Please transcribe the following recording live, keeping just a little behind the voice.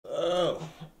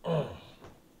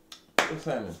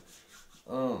what's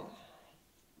happening?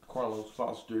 Carlos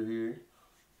Foster here.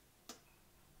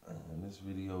 And this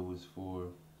video was for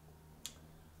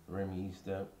Ramey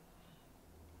Estep.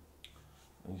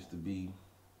 I used to be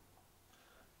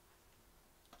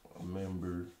a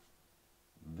member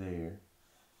there.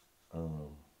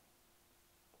 And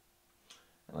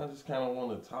I just kind of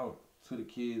want to talk to the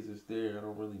kids that's there. I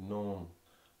don't really know them,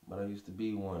 but I used to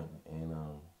be one, and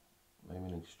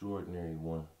maybe an extraordinary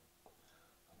one.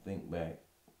 Think back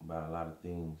about a lot of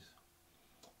things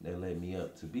that led me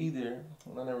up to be there,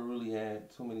 and I never really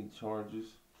had too many charges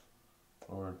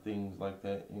or things like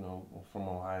that. You know, I'm from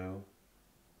Ohio.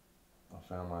 I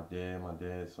found my dad. My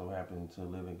dad so happened to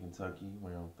live in Kentucky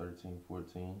around 13,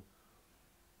 14.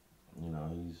 You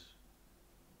know, he's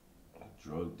a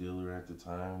drug dealer at the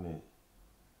time that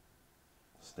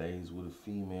stays with a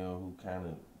female who kind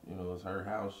of, you know, it's her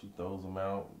house. She throws him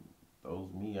out,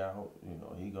 throws me out. You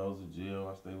know, he goes to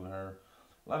jail. I stay with her.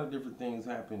 A lot of different things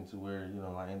happened to where, you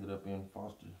know, I ended up in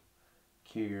foster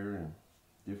care and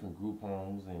different group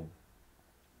homes, and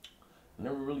I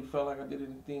never really felt like I did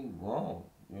anything wrong,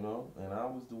 you know, and I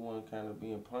was the one kind of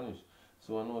being punished.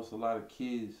 So I know it's a lot of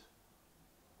kids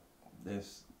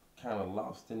that's kind of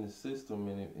lost in the system,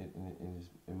 and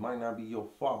it might not be your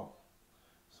fault.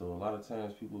 So a lot of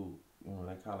times people, you know,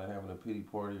 they call it having a pity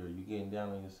party or you getting down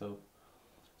on yourself.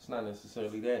 It's not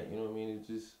necessarily that, you know what I mean? It's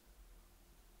just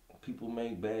people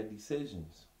make bad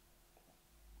decisions.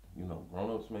 You know,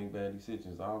 grown-ups make bad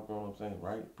decisions. All grown-ups ain't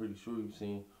right. Pretty sure you've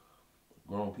seen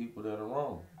grown people that are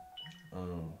wrong.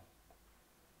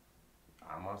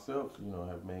 I myself, you know,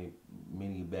 have made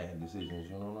many bad decisions.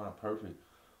 You know, not perfect.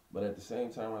 But at the same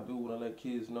time, I do want to let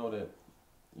kids know that,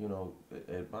 you know,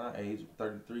 at my age,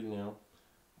 33 now,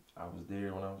 I was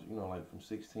there when I was, you know, like from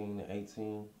 16 to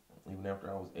 18. Even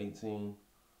after I was 18,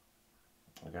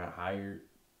 I got hired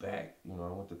back. You know,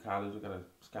 I went to college. I got a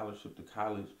scholarship to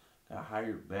college. Got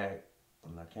hired back,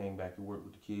 and I came back and worked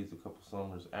with the kids a couple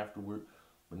summers afterward.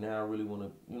 But now I really want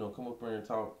to, you know, come up here and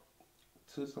talk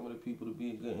to some of the people to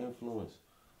be a good influence.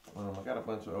 I got a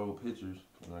bunch of old pictures,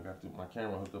 and I got my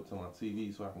camera hooked up to my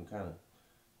TV so I can kind of,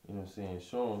 you know what I'm saying,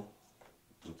 show them,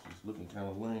 which is looking kind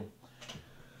of lame.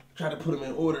 Try to put them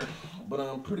in order,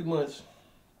 but pretty much,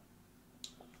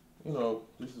 you know,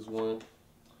 this is one.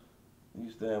 We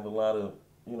used to have a lot of,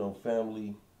 you know,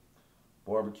 family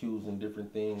barbecues and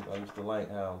different things. I used to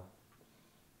like how,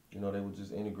 you know, they would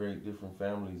just integrate different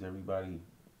families. Everybody,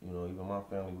 you know, even my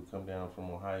family would come down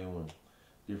from Ohio and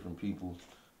different people.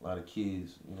 A lot of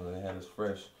kids, you know, they had us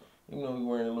fresh. Even though we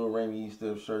wearing the little Ramey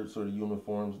Estep shirts or the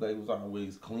uniforms, they was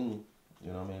always clean.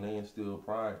 You know what I mean? They instilled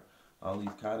pride. All these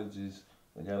cottages,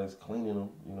 they got us cleaning them.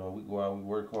 You know, we go out, we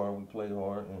work hard, we play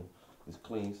hard, and it's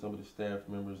clean. Some of the staff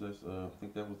members, that's I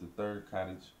think that was the third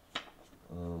cottage.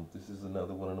 This is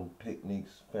another one of them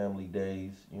picnics, family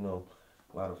days. You know,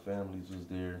 a lot of families was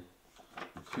there.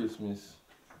 For Christmas,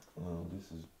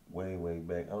 this is way, way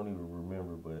back. I don't even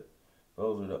remember, but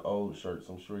those are the old shirts.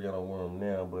 I'm sure y'all don't wear them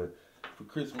now, but for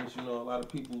Christmas, you know, a lot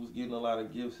of people was getting a lot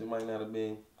of gifts. It might not have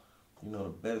been, you know, the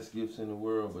best gifts in the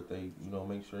world, but they, you know,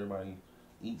 make sure everybody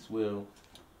eats well.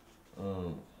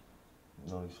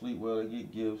 You know, they sleep well, they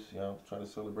get gifts. Y'all try to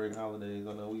celebrate holidays.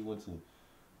 I know we went to,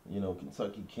 you know,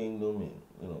 Kentucky Kingdom and,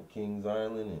 you know, Kings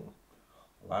Island and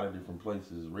a lot of different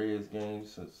places. Reds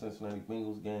games, Cincinnati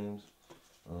Bengals games.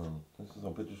 This is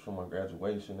some pictures from my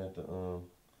graduation at the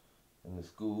in the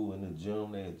school, in the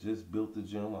gym. They had just built the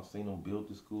gym. I seen them build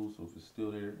the school, so if it's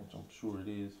still there, which I'm sure it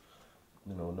is,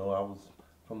 you know, no, I was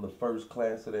from the first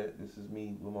class of that. This is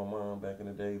me with my mom back in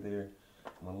the day there.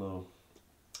 My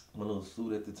little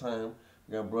suit at the time.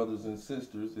 I got brothers and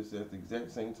sisters. It's at the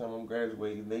exact same time I'm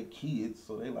graduating. They kids,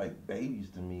 so they like babies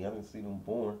to me. I didn't see them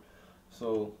born.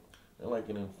 So they're like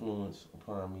an influence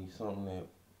upon me, something that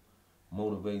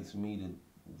motivates me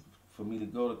for me to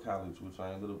go to college, which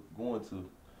I ended up going to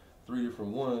 3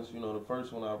 different ones. You know, the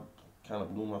first one I kind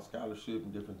of blew my scholarship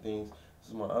and different things. This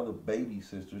is my other baby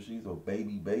sister. She's a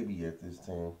baby at this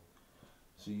time.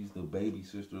 She's the baby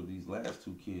sister of these last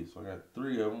 2 kids. So I got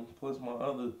 3 of them, plus my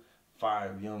other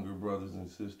 5 younger brothers and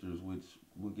sisters, which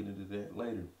we'll get into that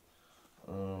later.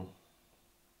 A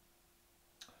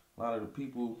lot of the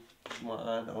people, my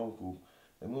aunt and uncle,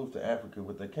 they moved to Africa,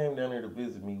 but they came down here to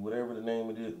visit me, whatever the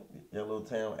name of it, that little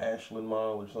town, Ashland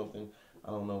Mall or something. I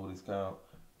don't know what it's called.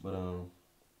 But,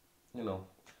 you know,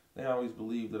 they always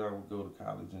believed that I would go to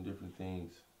college and different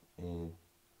things. And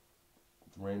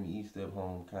the Ramey Estep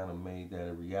home kind of made that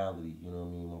a reality. You know what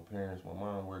I mean? My parents, my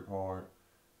mom worked hard.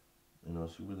 You know,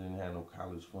 she really didn't have no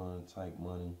college fund type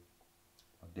money.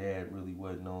 My dad really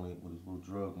wasn't on it with his little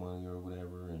drug money or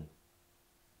whatever. And,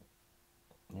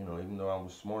 you You know, even though I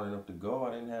was smart enough to go,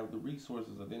 I didn't have the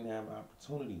resources. I didn't have the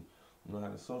opportunity. You know, I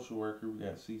had a social worker. We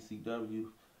got CCW,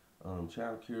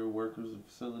 child care workers, a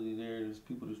facility there. There's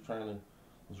people that's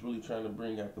really trying to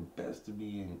bring out the best of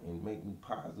me and make me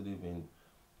positive. And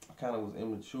I kind of was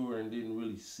immature and didn't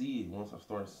really see it. Once I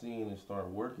started seeing and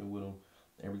started working with them,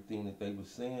 everything that they were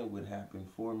saying would happen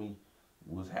for me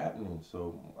was happening.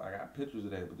 So I got pictures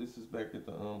of that. But this is back at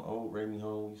the old Ramey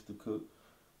Home. We used to cook.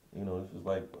 You know, this is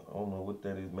like, I don't know what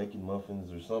that is, making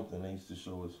muffins or something. They used to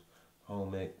show us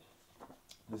home ec.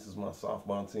 This is my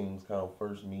softball team. It's called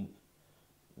First Meet.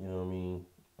 You know what I mean?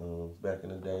 Back in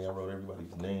the day, I wrote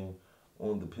everybody's name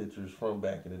on the pictures from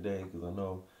back in the day because I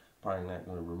know probably not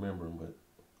going to remember them, but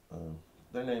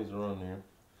their names are on there.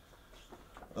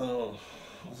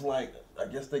 It's like, I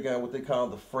guess they got what they call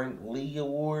the Frank Lee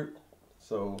Award.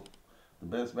 So the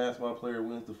best basketball player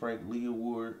wins the Frank Lee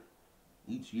Award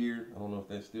each year. I don't know if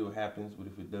that still happens, but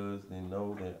if it does, then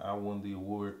know that I won the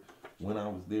award when I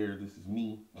was there. This is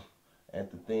me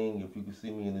at the thing. If you can see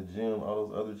me in the gym, all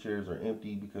those other chairs are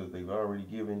empty because they've already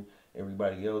given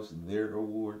everybody else their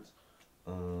awards.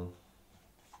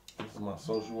 This is my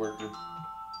social worker,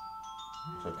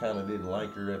 which I kind of didn't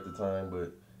like her at the time,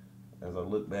 but as I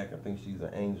look back, I think she's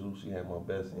an angel. She had my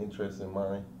best interests in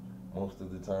mind most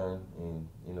of the time, and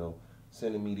you know,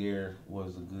 sending me there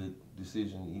was a good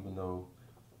decision, even though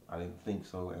I didn't think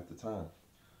so at the time.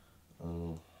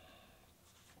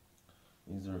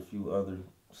 These are a few other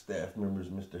staff members,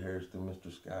 Mr. Harrison,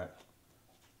 Mr. Scott.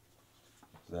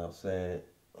 It's outside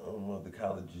of the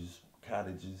cottages,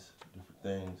 different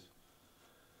things.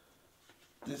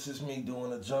 This is me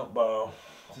doing a jump ball.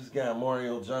 This guy,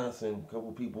 Mario Johnson, a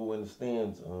couple people in the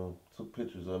stands took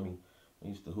pictures of me. I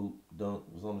used to hoop, dunk,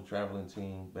 was on the traveling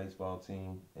team, baseball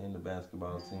team, and the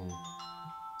basketball team.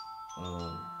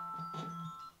 My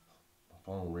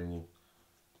phone ringing.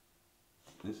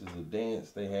 This is a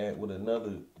dance they had with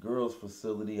another girls'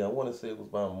 facility. I want to say it was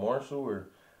by Marshall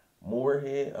or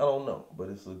Moorhead. I don't know. But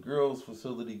it's a girls'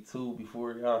 facility too.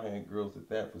 Before y'all had girls at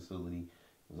that facility,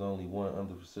 there's only one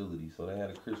other facility. So they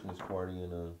had a Christmas party,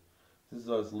 and this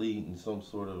is us leading some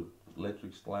sort of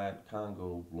electric slide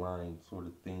Congo line sort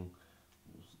of thing.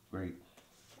 It was great.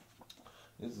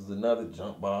 This is another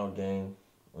jump ball game.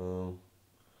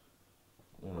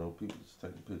 You know, people just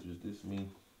taking pictures. This is me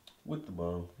with the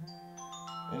ball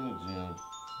in the gym,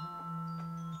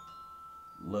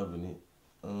 loving it.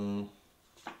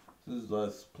 This is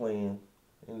us playing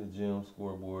in the gym,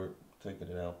 scoreboard, taking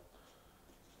it out.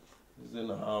 This is in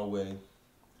the hallway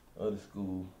of the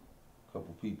school. A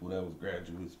couple people that was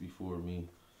graduates before me.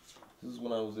 This is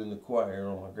when I was in the choir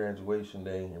on my graduation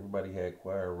day. Everybody had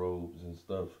choir robes and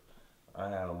stuff. I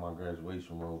had on my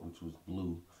graduation robe, which was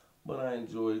blue. But I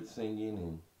enjoyed singing,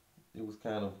 and it was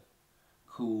kind of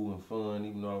cool and fun.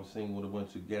 Even though I was singing with a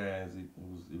bunch of guys, it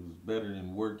was better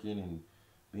than working and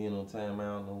being on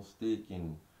timeout and on stick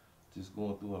and just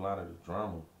going through a lot of the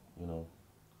drama, you know.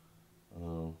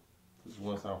 This is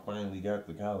once I finally got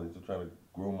to college. I tried to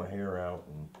grow my hair out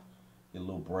and get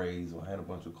little braids. I had a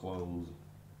bunch of clothes.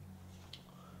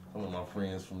 Some of my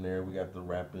friends from there, we got to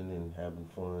rapping and having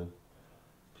fun.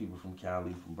 People from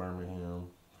Cali, from Birmingham,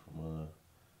 from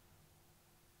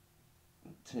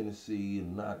Tennessee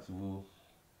and Knoxville.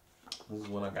 This is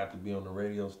when I got to be on the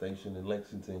radio station in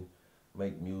Lexington,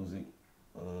 make music.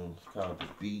 It's called The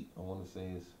Beat. I want to say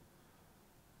it's,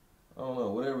 I don't know,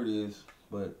 whatever it is.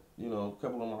 But, you know, a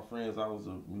couple of my friends, I was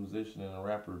a musician and a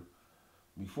rapper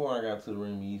before I got to the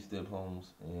Ramey Estep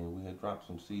homes. And we had dropped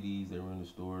some CDs. They were in the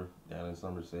store down in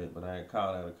Somerset. But I had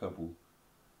called out a couple,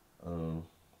 I'm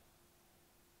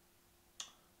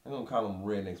going to call them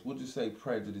rednecks. We'll just say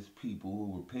prejudiced people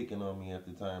who were picking on me at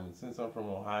the time. And since I'm from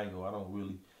Ohio, I don't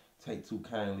really take too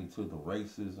kindly to the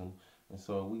racism. And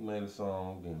so we made a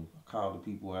song and called the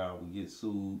people out. We get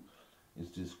sued. It's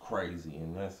just crazy.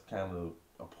 And that's kind of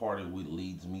a part of what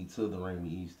leads me to the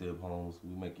Ramey Estep homes.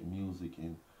 We making music,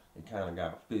 and it kind of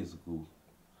got physical.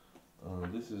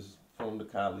 This is from the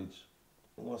college.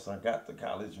 Once I got to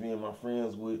college, me and my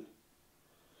friends would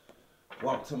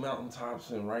walk to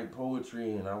mountaintops and write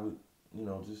poetry, and I would, you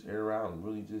know, just air out and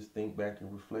really just think back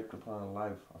and reflect upon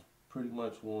life. I've pretty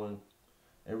much won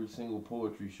every single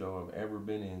poetry show I've ever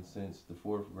been in since the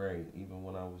 4th grade. Even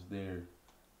when I was there,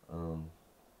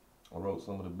 I wrote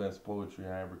some of the best poetry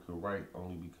I ever could write,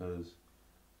 only because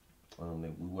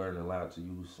that we weren't allowed to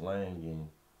use slang, and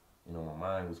you know, my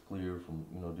mind was clear from,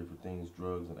 you know, different things,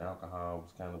 drugs and alcohol. It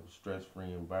was kind of a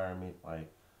stress-free environment.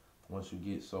 Like, once you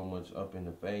get so much up in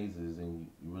the phases, and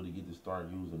you really get to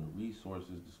start using the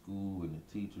resources, the school and the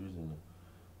teachers and the,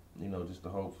 you know, just the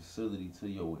whole facility to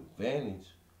your advantage,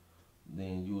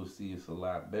 then you will see it's a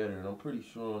lot better. And I'm pretty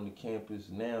sure on the campus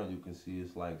now you can see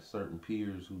it's like certain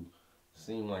peers who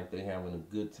seem like they having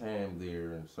a good time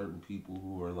there, and certain people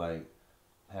who are like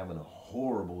having a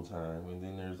horrible time, and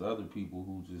then there's other people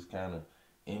who just kind of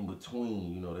in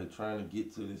between. You know, they trying to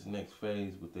get to this next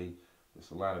phase, but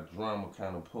there's a lot of drama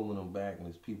kind of pulling them back, and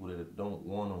there's people that they don't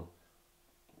want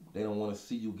to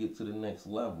see you get to the next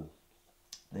level.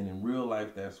 And in real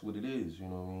life, that's what it is. You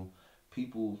know what I mean?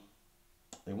 People,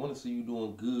 they want to see you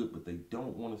doing good, but they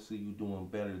don't want to see you doing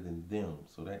better than them.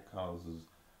 So that causes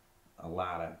a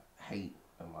lot of hate,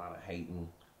 a lot of hating.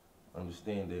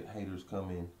 Understand that haters come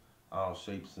in all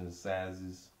shapes and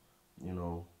sizes. You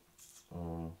know,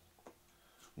 um,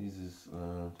 these is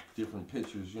different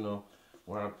pictures. You know,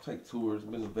 where I take tours.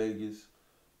 Been to Vegas.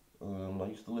 I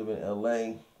used to live in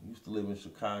LA. Used to live in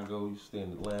Chicago. Used to stay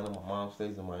in Atlanta. My mom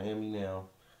stays in Miami now.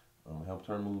 Helped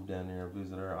her move down there.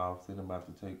 Visit her often. About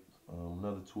to take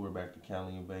another tour back to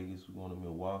Cali and Vegas. We're going to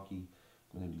Milwaukee.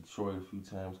 Been to Detroit a few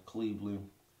times. Cleveland,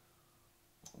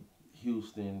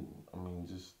 Houston. I mean,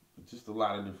 just a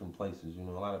lot of different places. You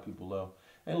know, a lot of people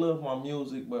love my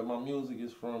music, but my music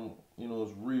is from, you know,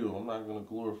 it's real. I'm not gonna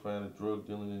glorify the drug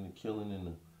dealing and the killing and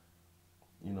the,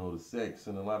 you know, the sex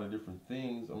and a lot of different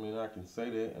things. I mean, I can say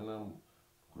that, and I'm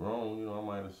grown. You know, I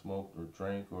might have smoked or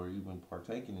drank or even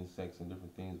partaken in sex and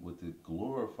different things, but to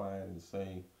glorify it and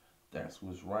say that's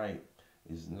what's right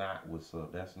is not what's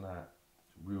up. That's not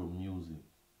real music.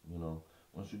 You know,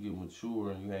 once you get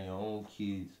mature and you have your own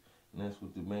kids, and that's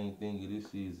what the main thing of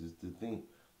this is to think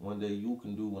one day you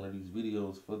can do one of these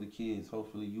videos for the kids.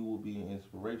 Hopefully you will be an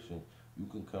inspiration. You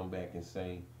can come back and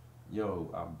say,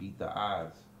 yo, I beat the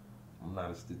odds. I'm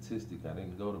not a statistic. I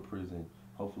didn't go to prison.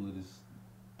 Hopefully this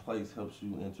place helps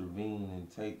you intervene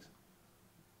and takes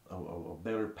a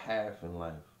better path in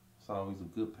life. It's always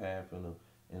a good path and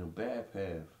a bad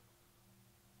path.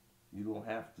 You don't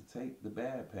have to take the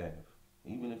bad path.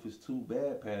 Even if it's two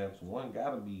bad paths, one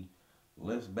gotta be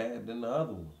less bad than the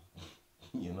other one.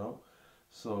 You know?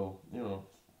 So, you know,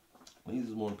 these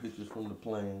is more pictures from the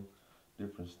plane,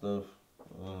 different stuff.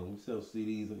 We sell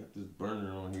CDs. I got this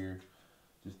burner on here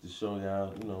just to show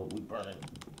y'all, you know, we burning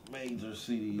major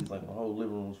CDs, like my whole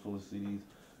living room's full of CDs.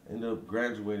 Ended up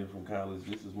graduating from college.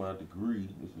 This is my degree.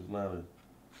 This is not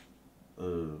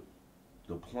a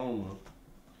diploma.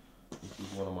 This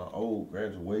is one of my old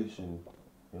graduation,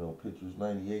 you know, pictures,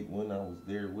 98, when I was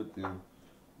there with them,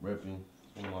 repping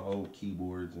one of my old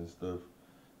keyboards and stuff.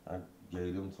 I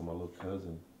gave them to my little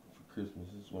cousin for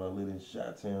Christmas. This is when I lived in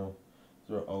Chi-Town.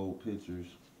 These are old pictures,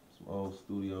 some old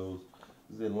studios.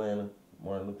 This is Atlanta,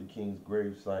 Martin Luther King's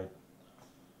grave site.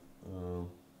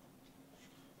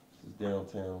 This is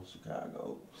downtown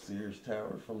Chicago, Sears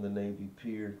Tower from the Navy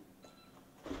Pier.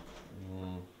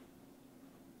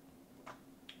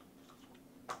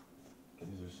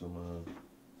 These are some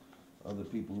other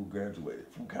people who graduated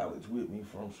from college with me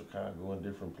from Chicago and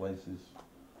different places.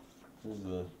 There's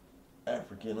a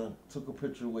African I took a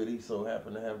picture with. He so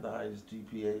happened to have the highest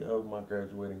GPA of my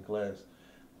graduating class.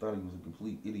 Thought he was a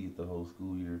complete idiot the whole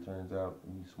school year. Turns out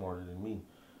he's smarter than me.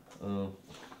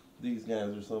 These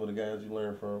guys are some of the guys you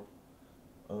learn from.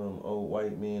 Old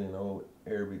white men and old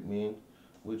Arabic men,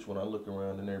 which when I look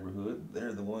around the neighborhood,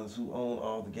 they're the ones who own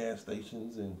all the gas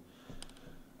stations and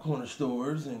corner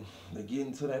stores, and they get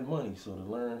into that money. So to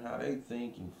learn how they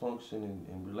think and function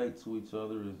and relate to each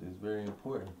other is very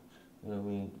important. You know what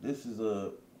I mean? This is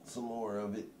some more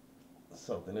of it.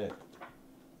 Something that,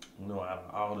 you know, out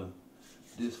of all the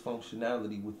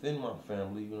dysfunctionality within my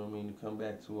family, you know what I mean, to come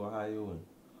back to Ohio and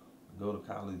go to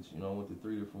college. You know, I went to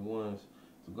 3 different ones.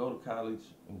 To go to college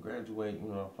and graduate, you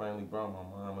know, I finally brought my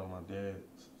mom and my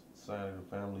dad's side of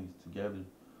the families together.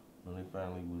 You know, they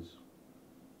finally was,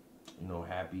 you know,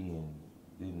 happy and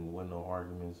wasn't no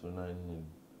arguments or nothing, and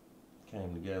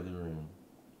came together. And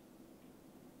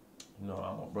you know,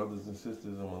 all my brothers and sisters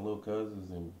and my little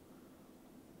cousins, and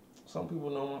some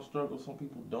people know my struggle, some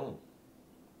people don't,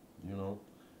 you know,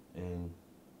 and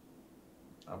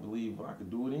I believe if I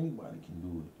could do it, anybody can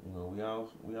do it. You know,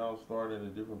 we all start at a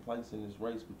different place in this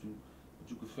race, but you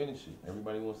can finish it.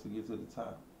 Everybody wants to get to the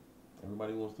top.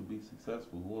 Everybody wants to be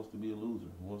successful. Who wants to be a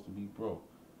loser? Who wants to be broke?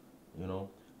 You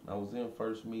know, when I was in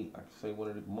first meet, I could say one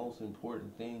of the most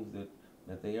important things that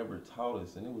they ever taught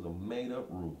us, and it was a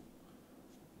made-up rule.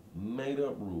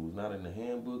 Made-up rules, not in the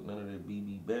handbook, none of that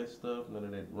BB Best stuff, none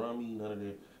of that Ramey, none of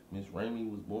that Miss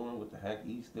Ramey was born with the Hack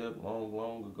Estep long,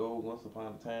 long ago, once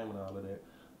upon a time, and all of that.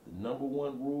 The number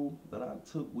one rule that I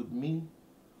took with me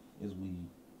is we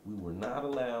were not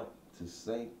allowed to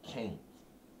say can't.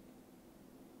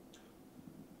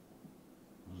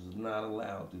 We was not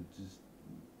allowed to just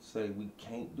say we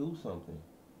can't do something.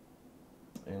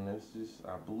 and that's just,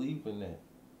 I believe in that.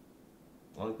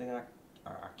 Only thing I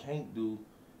can't do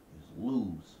is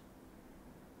lose.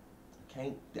 I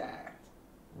can't die.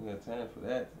 We got time for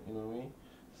that, you know what I mean?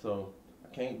 So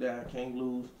I can't die, I can't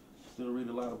lose. Still read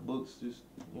a lot of books. Just,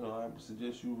 you know, I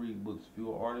suggest you read books. If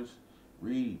you're an artist,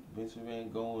 read Vincent Van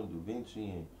Gogh and Da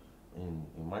Vinci and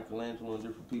Michelangelo and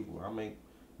different people. I make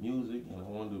music and I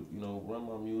want to, you know, run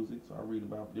my music, so I read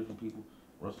about different people.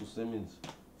 Russell Simmons,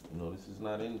 you know, this is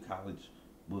not in college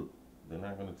book. They're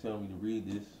not gonna tell me to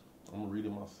read this. I'm gonna read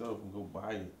it myself and go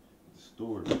buy it at the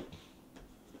store.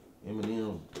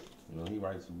 Eminem, you know, he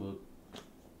writes a book.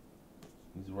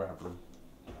 He's a rapper.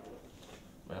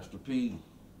 Master P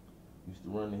used to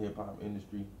run the hip hop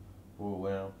industry for a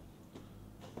while.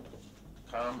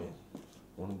 Common,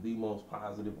 one of the most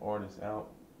positive artists out,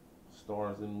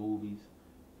 stars in movies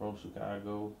from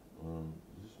Chicago.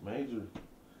 Just major.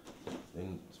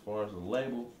 And as far as the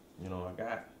label, you know, I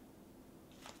got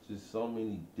just so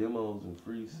many demos and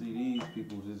free CDs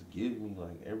people just give me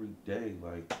like every day.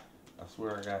 Like, I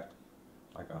swear I got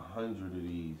like 100 of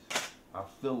these. I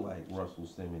feel like Russell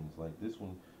Simmons. Like, this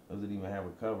one doesn't even have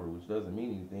a cover, which doesn't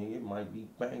mean anything. It might be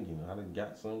banging. I done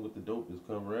got some with the dopest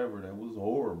cover ever that was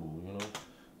horrible, you know?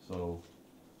 So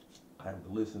I have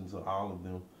to listen to all of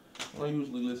them. I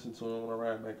usually listen to them when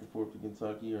I ride back and forth to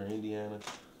Kentucky or Indiana,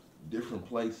 different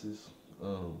places.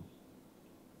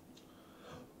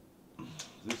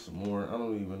 Just some more. I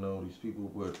don't even know these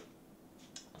people, but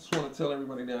I just want to tell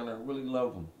everybody down there I really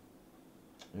love them.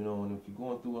 You know, and if you're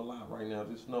going through a lot right now,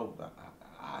 just know that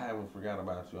I haven't forgot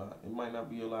about you. It might not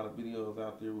be a lot of videos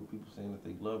out there with people saying that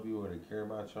they love you or they care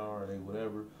about y'all or they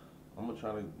whatever. I'm going to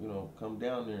try to, you know, come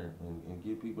down there and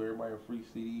give people, everybody a free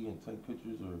CD and take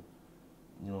pictures or,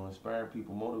 you know, inspire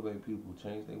people, motivate people,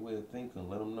 change their way of thinking,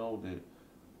 let them know that,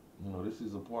 you know, this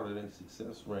is a part of their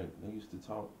success rate. They used to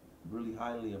talk really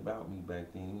highly about me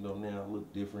back then, even though now I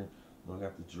look different. You know, I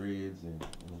got the dreads and,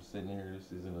 you know, I'm sitting here,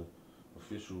 this isn't an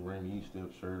official Ramey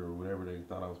Estep shirt or whatever they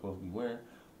thought I was supposed to be wearing.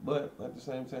 But at the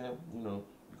same time, you know,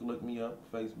 you can look me up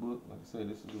on Facebook. Like I said,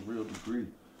 this is a real degree.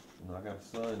 You know, I got a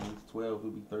son, he's 12,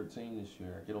 he'll be 13 this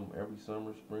year. I get him every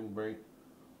summer, spring break,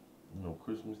 you know,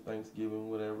 Christmas, Thanksgiving,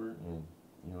 whatever. And,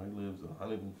 you know, he lives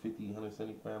 150,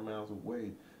 175 miles away,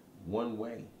 one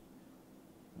way,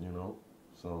 you know.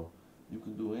 So you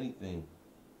can do anything.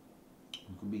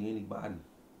 You can be anybody.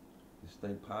 Just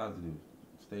stay positive.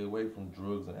 Stay away from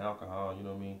drugs and alcohol, you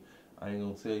know what I mean? I ain't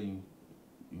gonna tell you,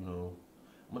 you know,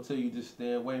 I'm gonna tell you just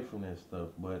stay away from that stuff,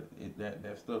 but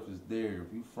that stuff is there.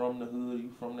 If you from the hood,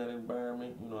 you from that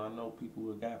environment, you know, I know people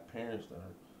who got parents that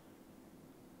are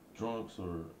drunks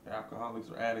or alcoholics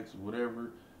or addicts or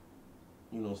whatever.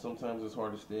 You know, sometimes it's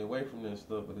hard to stay away from that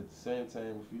stuff, but at the same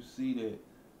time, if you see that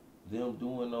them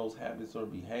doing those habits or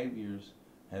behaviors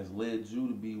has led you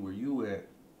to be where you at,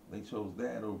 they chose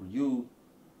that over you,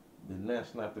 then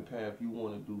that's not the path you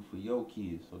want to do for your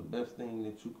kids. So the best thing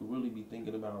that you could really be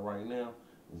thinking about right now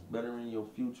is bettering your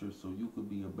future so you could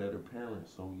be a better parent,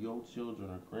 so your children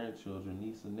or grandchildren,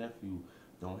 niece and nephew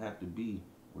don't have to be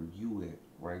where you at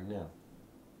right now.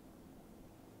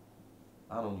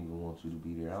 I don't even want you to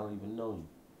be there. I don't even know you.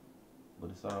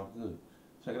 But it's all good.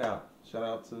 Check it out. Shout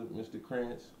out to Mr.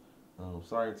 Crance.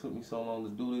 Sorry it took me so long to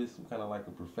do this. I'm kind of like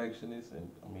a perfectionist. And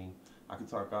I mean, I could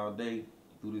talk all day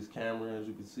through this camera, as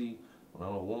you can see. When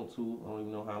I don't want to. I don't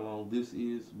even know how long this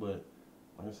is. But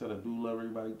like I said, I do love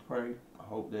everybody. Pray. I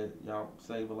hope that y'all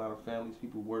save a lot of families.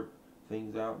 People work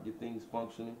things out, get things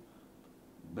functioning,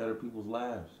 better people's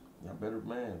lives. Y'all better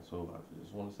man. So I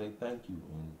just want to say thank you.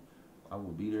 And I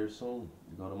will be there soon.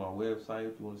 You go to my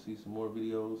website if you want to see some more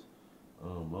videos.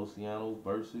 Losiano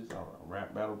verses. I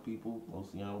rap battle people.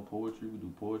 Losiano poetry. We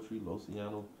do poetry.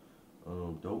 Losiano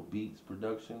dope beats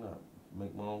production. I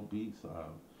make my own beats. I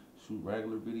shoot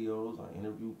regular videos. I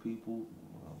interview people.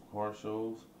 Car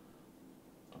shows.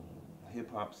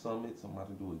 Hip hop summits. I'm about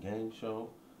to do a game show.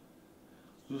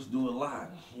 Just do a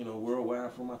lot, you know,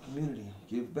 worldwide for my community.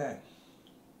 Give back.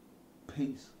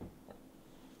 Peace.